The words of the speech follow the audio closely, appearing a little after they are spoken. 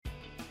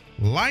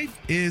Life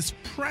is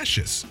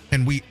precious,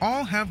 and we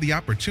all have the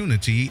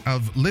opportunity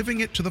of living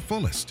it to the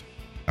fullest.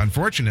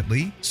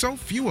 Unfortunately, so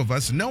few of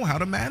us know how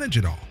to manage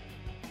it all.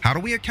 How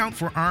do we account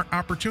for our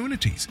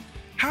opportunities?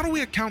 How do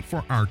we account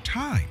for our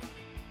time?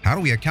 How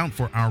do we account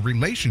for our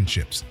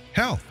relationships,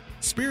 health,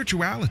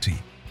 spirituality,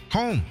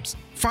 homes,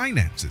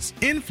 finances,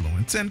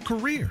 influence, and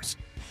careers?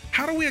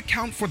 How do we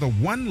account for the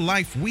one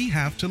life we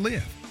have to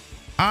live?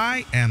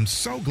 I am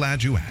so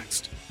glad you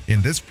asked.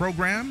 In this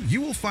program,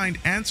 you will find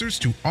answers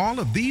to all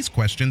of these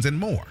questions and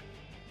more.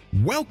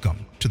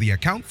 Welcome to the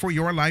Account for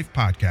Your Life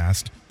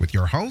podcast with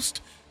your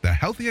host, the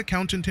healthy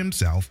accountant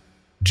himself,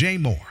 Jay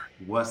Moore.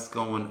 What's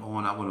going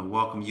on? I want to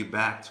welcome you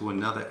back to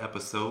another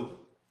episode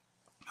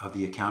of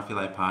the Account for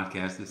Your Life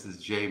podcast. This is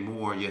Jay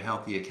Moore, your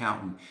healthy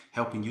accountant,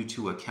 helping you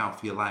to account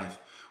for your life.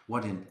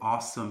 What an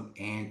awesome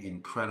and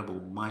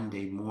incredible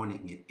Monday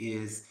morning it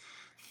is.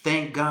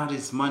 Thank God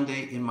it's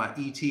Monday in my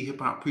ET hip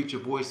hop preacher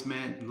voice,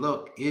 man.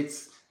 Look,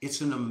 it's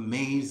an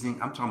amazing,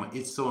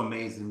 it's so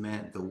amazing,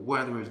 man. The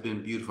weather has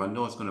been beautiful. I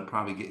know it's going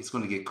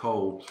to get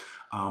cold,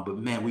 but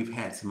man, we've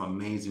had some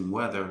amazing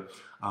weather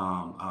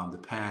the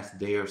past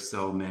day or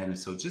so, man. And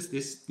so just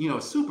this,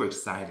 it's super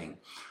exciting.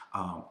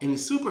 And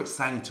it's super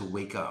exciting to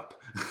wake up.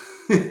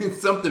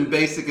 Something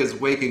basic as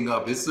waking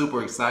up. It's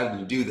super exciting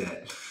to do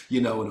that.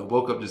 When I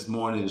woke up this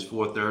morning, it's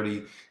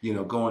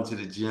 4:30, going to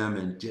the gym,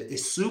 and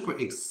it's super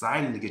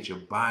exciting to get your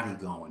body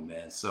going,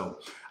 man. So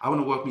I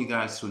want to welcome you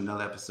guys to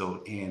another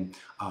episode. And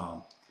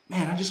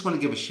man, I just want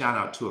to give a shout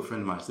out to a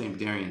friend of mine. His name is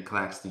Darian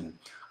Claxton.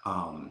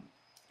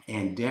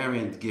 And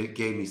Darian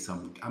gave me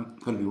some, I'm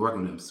going to be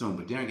working with him soon,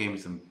 but Darian gave me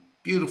some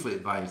beautiful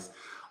advice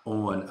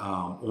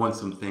on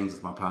some things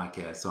with my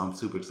podcast. So I'm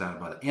super excited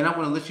about it. And I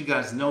want to let you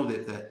guys know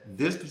that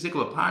this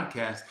particular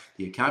podcast,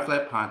 the Account for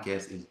Life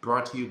podcast, is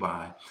brought to you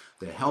by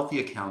The Healthy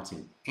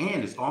Accountant,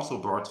 and it's also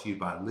brought to you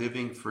by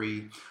Living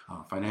Free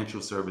Financial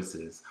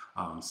Services.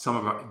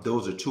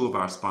 Those are two of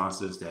our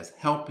sponsors that's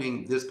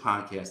helping this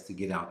podcast to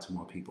get out to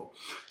more people.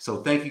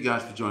 So thank you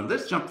guys for joining.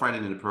 Let's jump right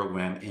into the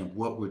program and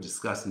what we're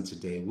discussing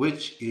today,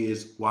 which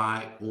is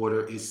why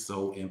order is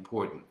so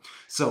important.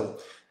 So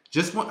I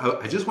just want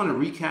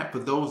to recap for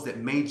those that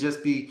may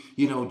just be,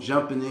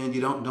 jumping in. You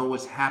don't know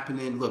what's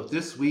happening. Look,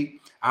 this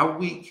week, our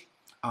week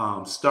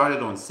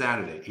started on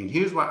Saturday. And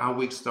here's why our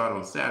week started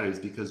on Saturday is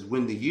because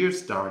when the year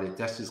started,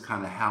 that's just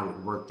kind of how it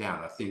worked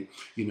out. I think,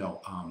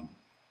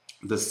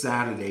 the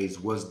Saturdays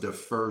was the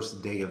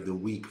first day of the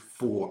week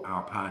for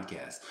our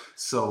podcast.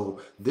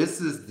 So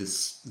this is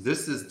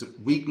the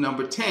week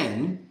number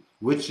 10,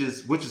 which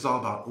is all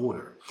about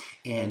order.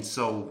 And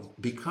so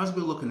because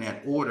we're looking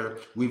at order,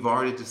 we've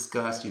already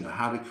discussed,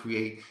 how to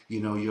create,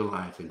 your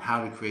life and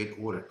how to create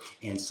order.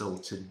 And so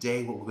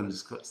today what we're going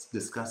to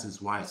discuss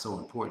is why it's so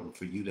important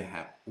for you to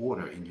have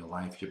order in your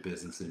life, your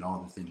business, and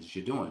all the things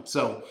you're doing.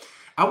 So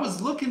I was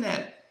looking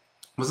at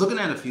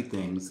a few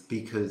things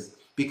because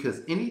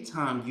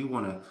anytime you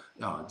want to,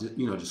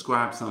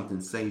 describe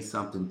something, say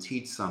something,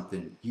 teach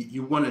something,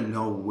 you want to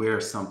know where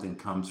something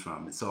comes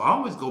from. And so I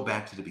always go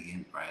back to the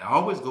beginning, right? I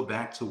always go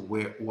back to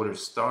where order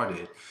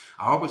started.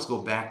 I always go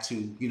back to,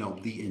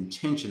 the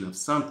intention of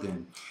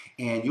something.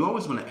 And you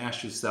always want to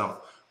ask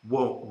yourself,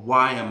 well,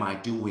 why am I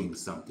doing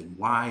something?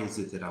 Why is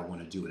it that I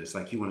want to do it? It's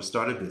like you want to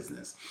start a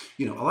business.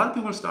 A lot of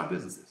people want to start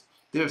businesses.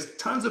 There's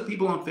tons of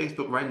people on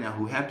Facebook right now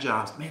who have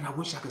jobs. Man, I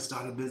wish I could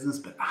start a business,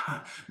 but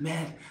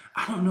man,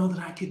 I don't know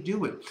that I could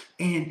do it.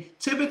 And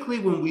typically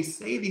when we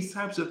say these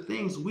types of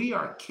things, we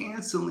are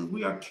canceling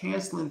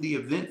the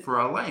event for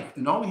our life.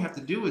 And all we have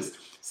to do is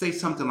say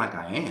something like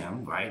I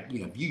am, right?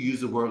 If you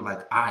use a word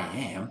like I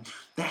am,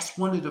 that's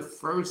one of the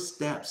first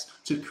steps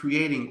to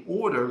creating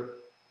order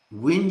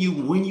when you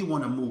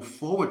want to move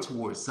forward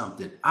towards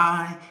something.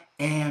 I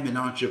am an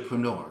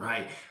entrepreneur,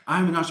 right?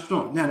 I'm an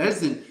entrepreneur. Now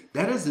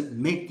that doesn't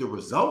make the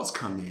results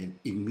come in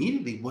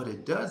immediately. What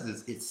it does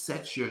is it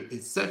sets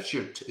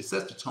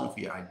the tone for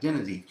your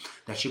identity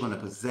that you're going to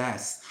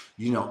possess,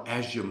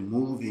 as you're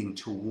moving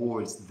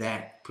towards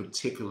that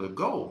particular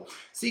goal.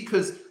 See,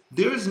 because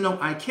there is no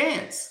I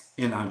can'ts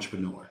in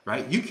entrepreneur,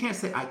 right? You can't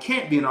say I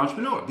can't be an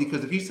entrepreneur,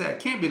 because if you say I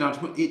can't be an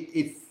entrepreneur,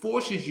 it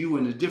forces you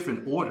in a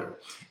different order.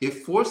 It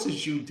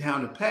forces you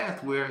down a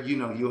path where,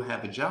 you'll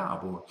have a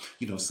job, or,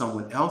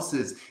 someone else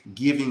is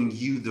giving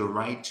you the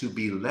right to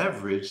be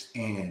leveraged.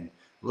 And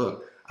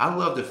look, I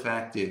love the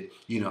fact that,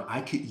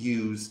 I could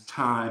use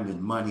time and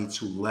money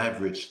to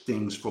leverage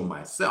things for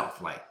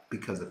myself.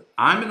 Because if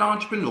I'm an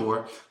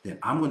entrepreneur, then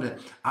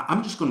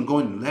I'm just going to go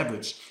and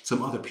leverage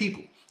some other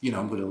people.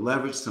 I'm going to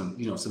leverage some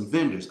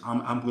vendors.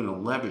 I'm going to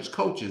leverage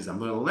coaches. I'm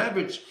going to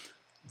leverage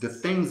the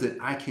things that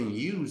I can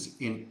use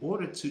in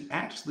order to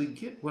actually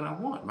get what I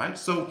want, right?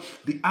 So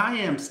the I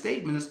am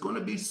statement is going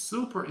to be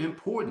super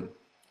important.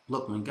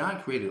 Look, when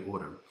God created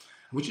order,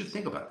 I want you to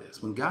think about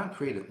this. When God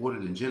created order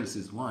in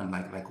Genesis 1,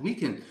 like we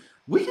can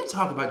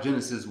talk about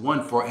Genesis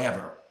 1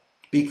 forever,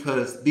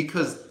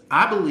 because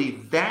I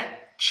believe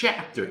that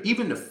chapter,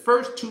 even the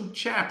first two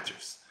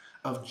chapters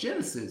of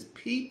Genesis,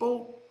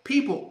 people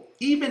people,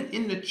 even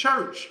in the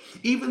church,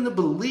 even the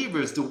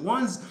believers, the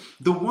ones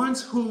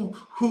who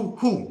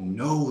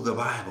know the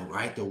Bible,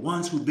 right? The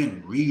ones who've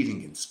been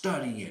reading and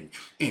studying,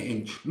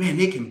 and man,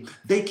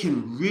 they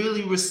can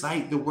really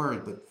recite the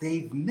word, but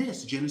they've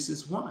missed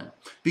Genesis 1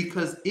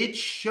 because it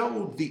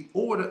showed the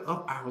order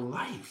of our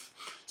life.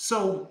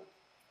 So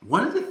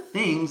one of the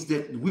things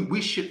that we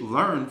should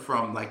learn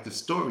from, like the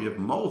story of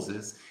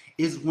Moses,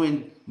 is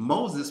when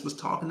Moses was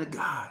talking to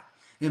God,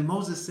 and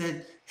Moses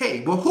said,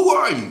 "Hey, well, who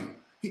are you?"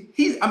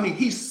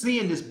 He's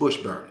seeing this bush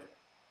burning.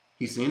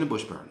 He's seeing the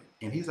bush burning,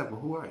 and he's like,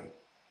 "Well, who are you?"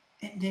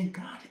 And then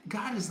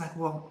God is like,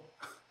 "Well,"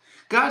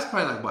 God's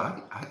probably like,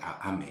 "Well,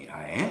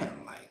 I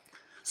am like."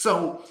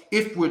 So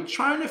if we're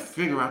trying to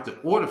figure out the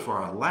order for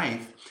our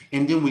life,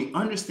 and then we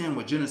understand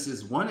what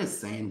Genesis 1 is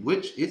saying,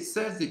 which it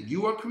says that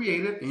you are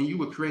created and you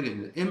were created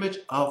in the image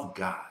of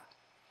God,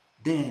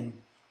 then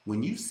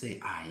when you say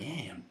 "I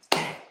am,"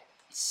 that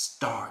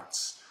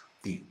starts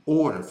the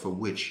order for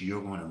which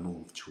you're going to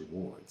move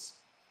towards.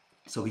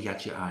 So we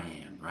got your "I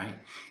am," right?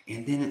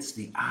 And then it's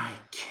the "I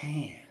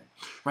can,"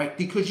 right?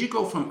 Because you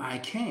go from "I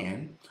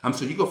can,"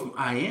 you go from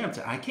 "I am"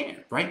 to "I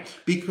can," right?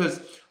 Because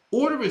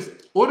order is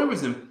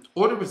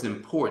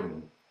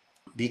important,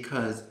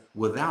 because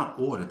without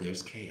order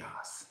there's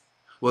chaos.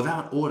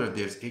 Without order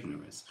there's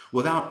ignorance.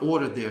 Without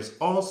order there's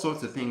all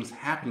sorts of things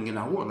happening in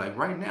our world. Like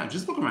right now,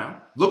 just look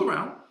around. Look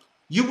around.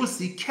 You will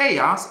see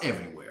chaos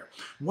everywhere.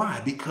 Why?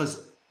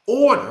 Because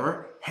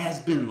order has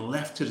been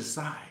left to the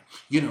side.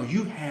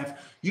 You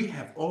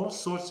have all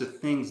sorts of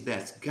things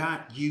that's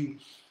got you,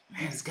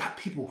 man, it's got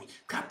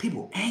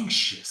people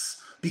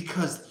anxious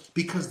because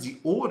the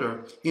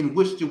order in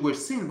which we're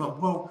seeing,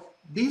 well,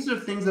 these are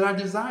things that I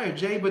desire,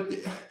 Jay, but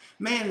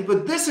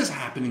this is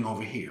happening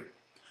over here.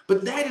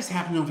 But that is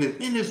happening over here.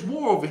 And there's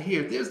war over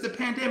here. There's the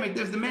pandemic.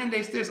 There's the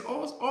mandates. There's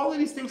all of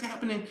these things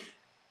happening.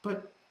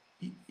 But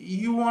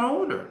you want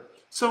order.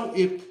 So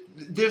if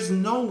there's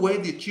no way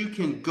that you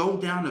can go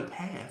down the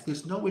path,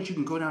 there's no way you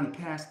can go down the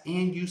path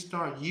and you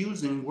start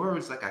using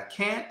words like "I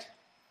can't,"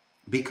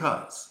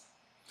 because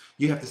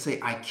you have to say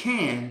 "I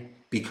can,"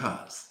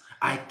 because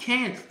I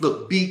can.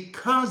 Look,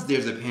 because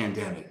there's a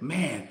pandemic,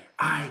 man,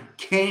 I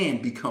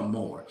can become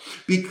more.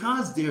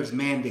 Because there's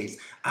mandates,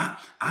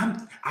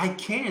 I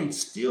can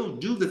still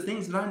do the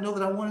things that I know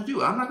that I want to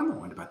do. I'm not going to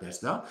worry about that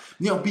stuff.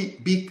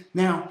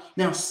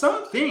 Now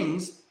some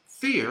things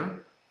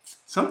fear.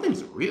 Some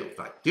things are real.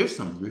 Like there's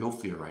some real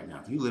fear right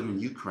now. If you live in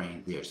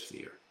Ukraine, there's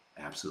fear.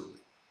 Absolutely.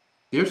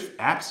 There's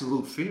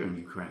absolute fear in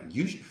Ukraine.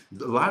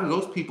 A lot of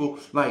those people,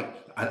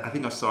 like I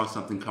think I saw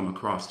something come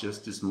across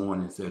just this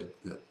morning that said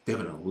that they're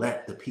going to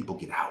let the people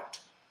get out.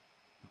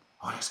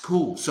 Oh, that's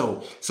cool.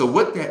 So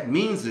what that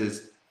means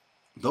is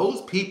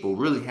those people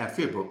really have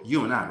fear. But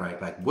you and I,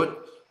 right? Like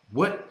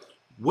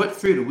what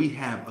fear do we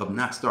have of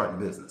not starting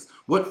business?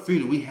 What fear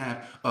do we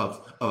have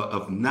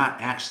of not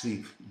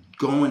actually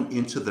going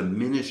into the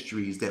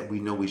ministries that we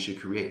know we should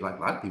create? Like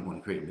a lot of people want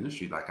to create a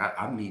ministry. Like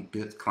I meet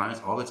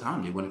clients all the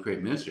time. They want to create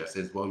a ministry. I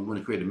said, well, you want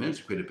to create a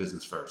ministry, create a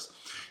business first.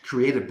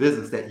 Create a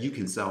business that you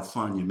can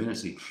self-fund your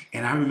ministry.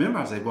 And I remember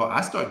I was like, well,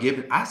 I started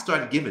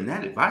giving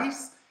that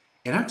advice,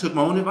 and I took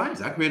my own advice.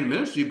 I created a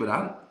ministry, but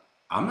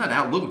I'm not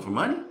out looking for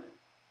money.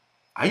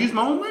 I use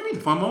my own money to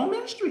fund my own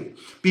ministry.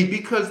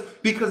 Because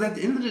at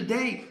the end of the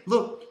day,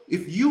 look,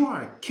 if you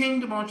are a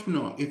kingdom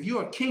entrepreneur, if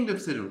you're a kingdom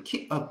citizen,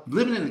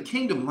 living in a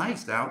kingdom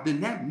lifestyle,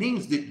 then that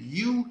means that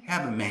you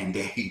have a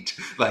mandate.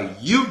 Like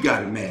you've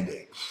got a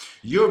mandate.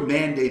 Your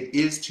mandate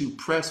is to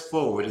press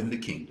forward in the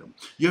kingdom.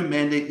 Your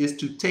mandate is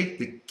to take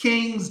the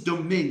king's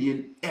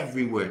dominion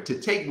everywhere, to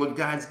take what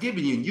God's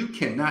given you. And you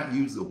cannot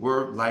use the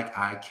word like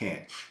 "I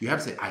can." You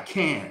have to say "I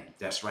can."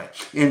 That's right.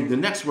 And the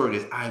next word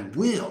is "I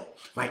will."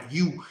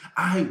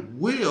 I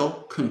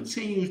will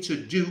continue to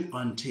do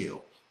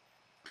until.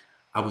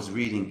 I was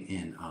reading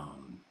in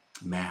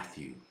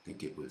Matthew, I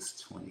think it's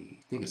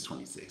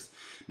 26,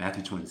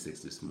 Matthew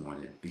 26 this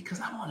morning, because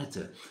I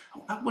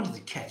wanted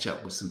to catch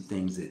up with some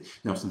things that,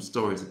 some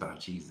stories about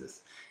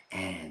Jesus.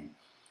 And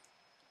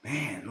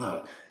man,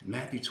 look,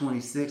 Matthew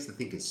 26, I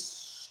think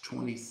it's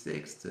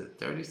 26 to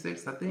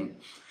 36, I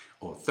think,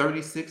 or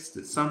 36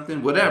 to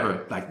something,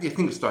 whatever. Like I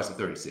think it starts at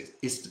 36.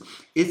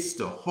 It's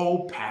the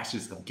whole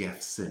passage of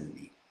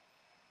Gethsemane.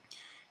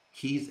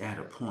 He's at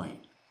a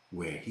point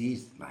where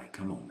he's like,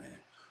 come on, man,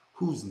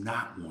 who's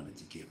not wanting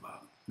to give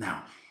up?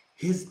 Now,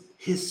 his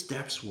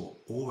steps were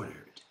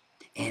ordered,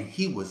 and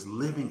he was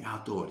living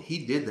out the order.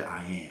 He did the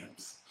 "I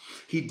ams.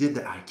 He did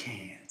the "I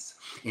cans."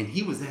 And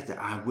he was at the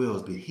 "I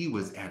wills," but he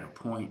was at a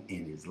point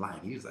in his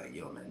life. He was like,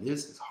 yo, man,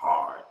 this is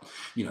hard.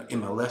 In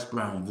my Les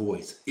Brown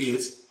voice,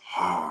 it's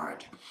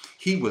hard.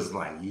 He was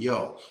like,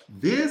 yo,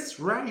 this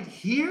right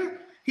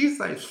here, he's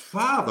like,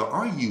 Father,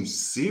 are you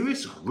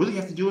serious? I really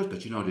have to do it?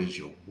 But there's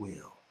your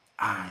will.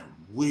 I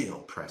will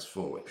press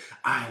forward.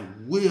 I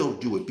will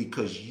do it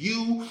because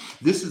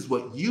this is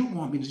what you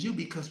want me to do,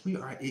 because we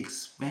are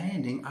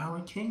expanding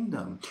our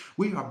kingdom.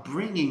 We are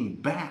bringing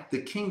back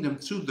the kingdom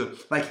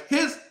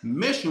his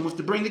mission was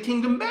to bring the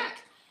kingdom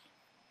back.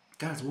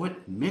 Guys,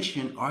 what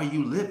mission are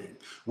you living?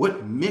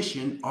 What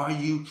mission are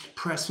you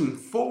pressing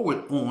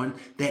forward on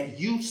that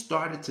you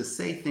started to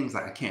say things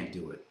like, I can't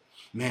do it.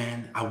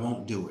 Man, I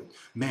won't do it.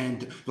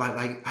 Man,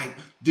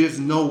 there's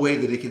no way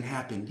that it can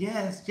happen.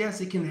 Yes,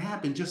 it can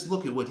happen. Just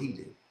look at what he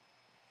did.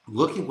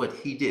 Look at what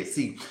he did.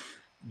 See,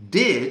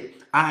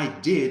 I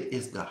did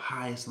is the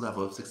highest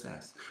level of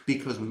success.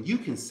 Because when you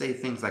can say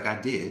things like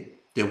I did,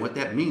 then what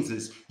that means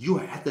is you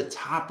are at the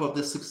top of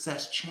the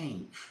success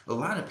chain. A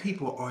lot of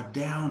people are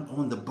down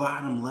on the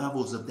bottom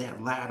levels of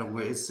that ladder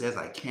where it says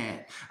I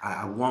can't,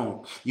 I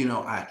won't,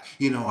 I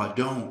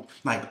don't,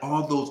 like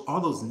all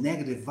those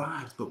negative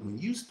vibes. But when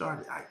you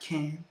started I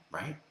can,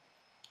 right?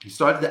 You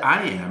started the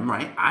I am,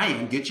 right? I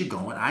am, get you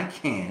going. I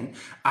can,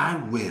 I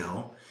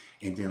will.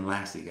 And then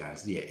lastly,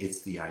 guys,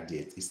 it's the I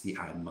did, it's the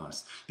I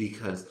must.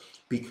 Because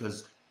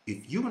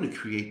if you're going to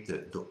create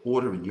the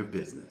order in your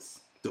business,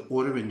 the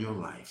order in your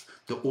life,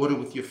 the order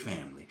with your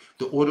family,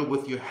 the order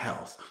with your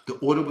health, the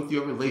order with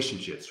your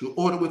relationships, the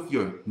order with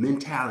your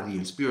mentality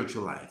and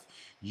spiritual life,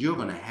 you're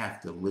going to have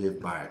to live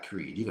by a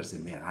creed. You're going to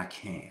say, man, I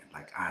can,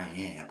 like I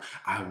am,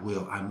 I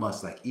will, I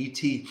must. Like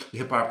E.T., the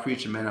hip hop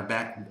preacher, man, I'm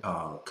back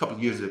a couple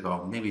of years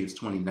ago, maybe it was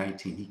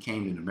 2019, he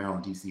came in the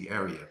Maryland, D.C.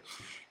 area.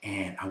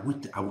 And I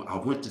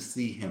went to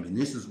see him. And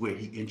this is where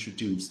he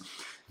introduced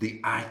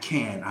the I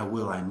can, I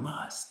will, I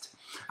must.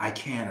 I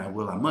can, I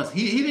will, I must.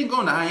 He didn't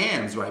go into I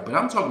ams, right? But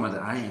I'm talking about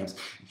the I ams.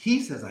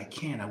 He says, I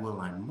can, I will,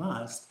 I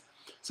must.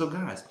 So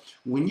guys,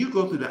 when you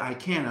go through the I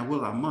can, I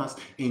will, I must,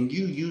 and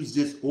you use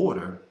this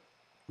order,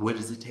 where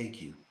does it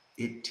take you?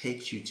 It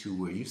takes you to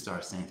where you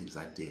start saying things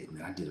I did.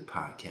 Man, I did a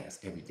podcast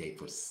every day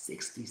for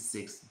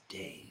 66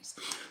 days.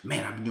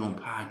 Man, I've been doing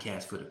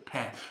podcasts for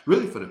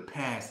the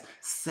past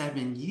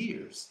 7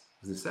 years.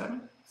 Is it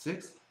 7?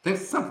 6? I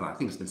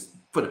think it's been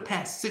for the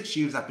past 6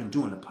 years I've been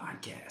doing a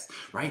podcast,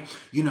 right?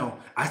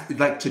 I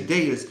like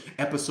today is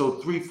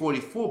episode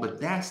 344, but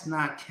that's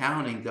not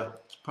counting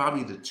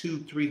probably the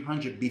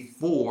 200-300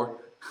 before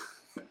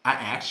I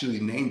actually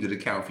named it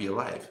Account for Your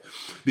Life,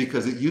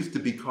 because it used to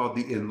be called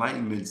the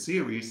Enlightenment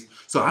Series.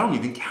 So I don't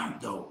even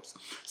count those.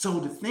 So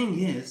the thing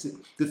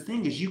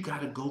is you got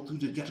to go through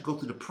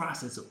the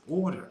process of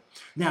order.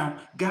 Now,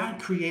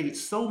 God created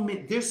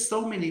there's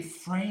so many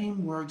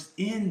frameworks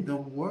in the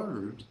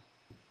Word,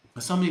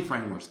 so many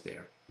frameworks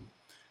there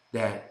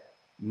that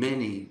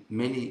many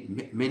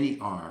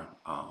are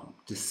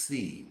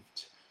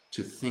deceived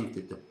to think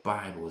that the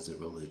Bible is a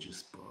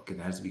religious book.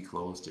 And as we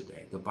close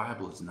today, the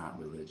Bible is not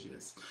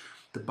religious.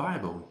 The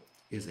Bible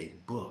is a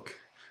book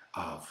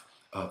of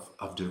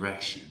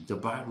direction. The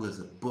Bible is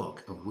a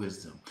book of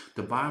wisdom.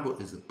 The Bible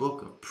is a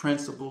book of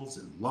principles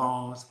and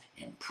laws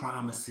and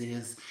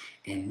promises.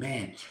 And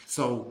man,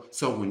 so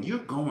when you're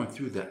going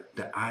through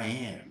the I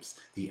ams,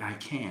 the I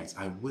can'ts,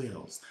 I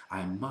wills,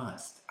 I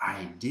must,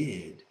 I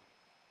did,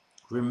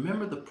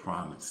 remember the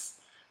promise.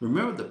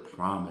 Remember the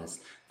promise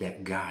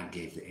that God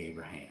gave to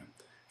Abraham.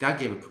 God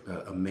gave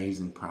an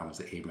amazing promise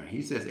to Abraham.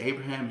 He says,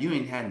 Abraham, you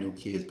ain't had no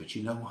kids, but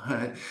you know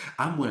what?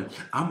 I'm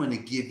gonna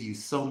give you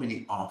so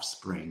many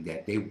offspring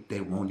that they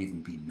won't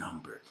even be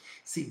numbered.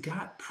 See,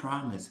 God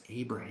promised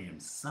Abraham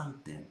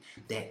something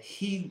that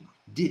he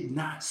did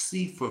not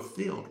see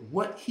fulfilled.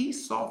 What he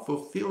saw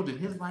fulfilled in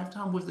his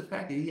lifetime was the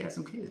fact that he had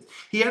some kids.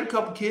 He had a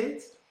couple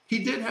kids.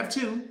 He did have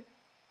two.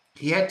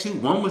 He had two.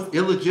 One was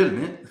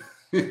illegitimate.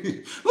 Look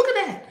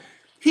at that.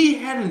 He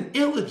had an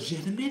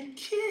illegitimate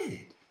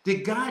kid.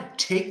 Did God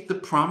take the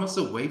promise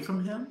away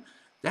from him?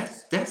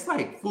 That's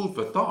like food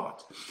for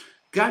thought.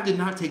 God did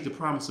not take the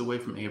promise away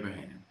from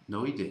Abraham.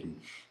 No, he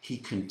didn't. He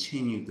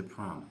continued the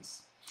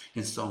promise.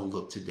 And so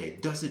look, today,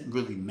 it doesn't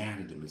really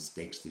matter the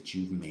mistakes that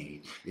you've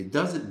made. It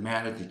doesn't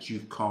matter that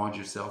you've called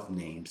yourself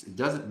names. It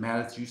doesn't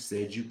matter that you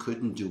said you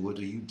couldn't do it,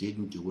 or you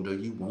didn't do it, or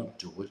you won't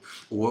do it,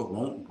 or it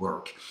won't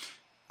work.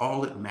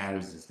 All that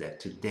matters is that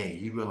today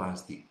you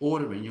realize the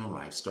order in your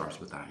life starts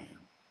with I am.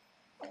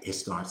 It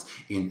starts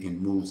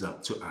and moves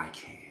up to I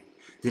can.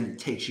 Then it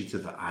takes you to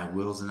the I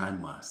wills and I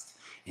must.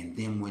 And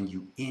then when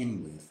you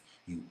end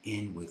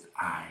with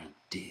I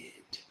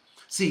did.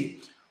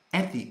 See,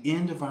 at the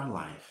end of our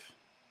life,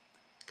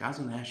 God's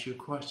going to ask you a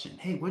question.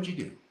 Hey, what'd you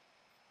do?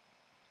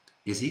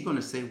 Is he going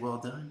to say, well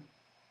done?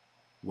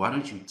 Why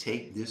don't you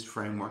take this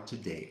framework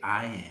today?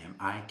 I am,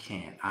 I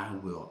can, I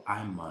will,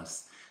 I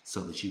must, so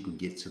that you can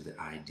get to the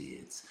I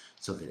dids.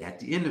 So that at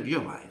the end of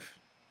your life,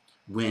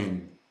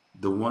 when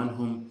the one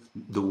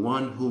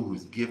who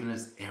has given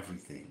us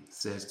everything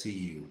says to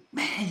you,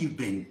 man, you've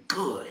been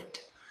good.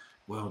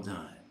 Well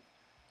done.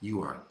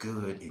 You are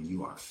good and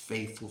you are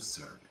faithful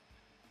servant.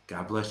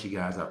 God bless you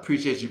guys. I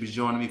appreciate you for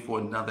joining me for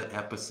another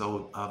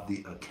episode of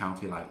the Account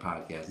for Your Life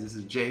podcast. This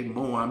is Jay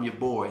Moore. I'm your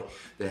boy,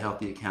 the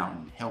Healthy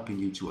Accountant, helping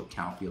you to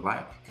account for your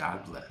life.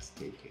 God bless.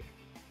 Take care.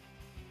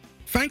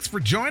 Thanks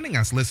for joining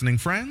us, listening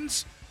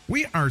friends.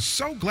 We are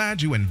so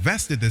glad you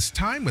invested this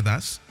time with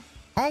us.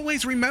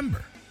 Always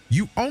remember,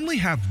 you only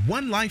have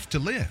one life to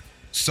live,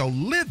 so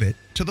live it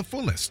to the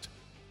fullest.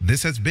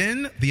 This has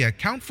been the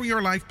Account for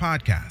Your Life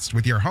podcast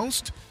with your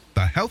host,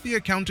 the Healthy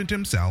Accountant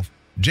himself,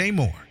 Jay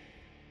Moore.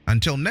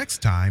 Until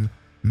next time,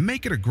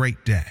 Make it a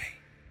great day.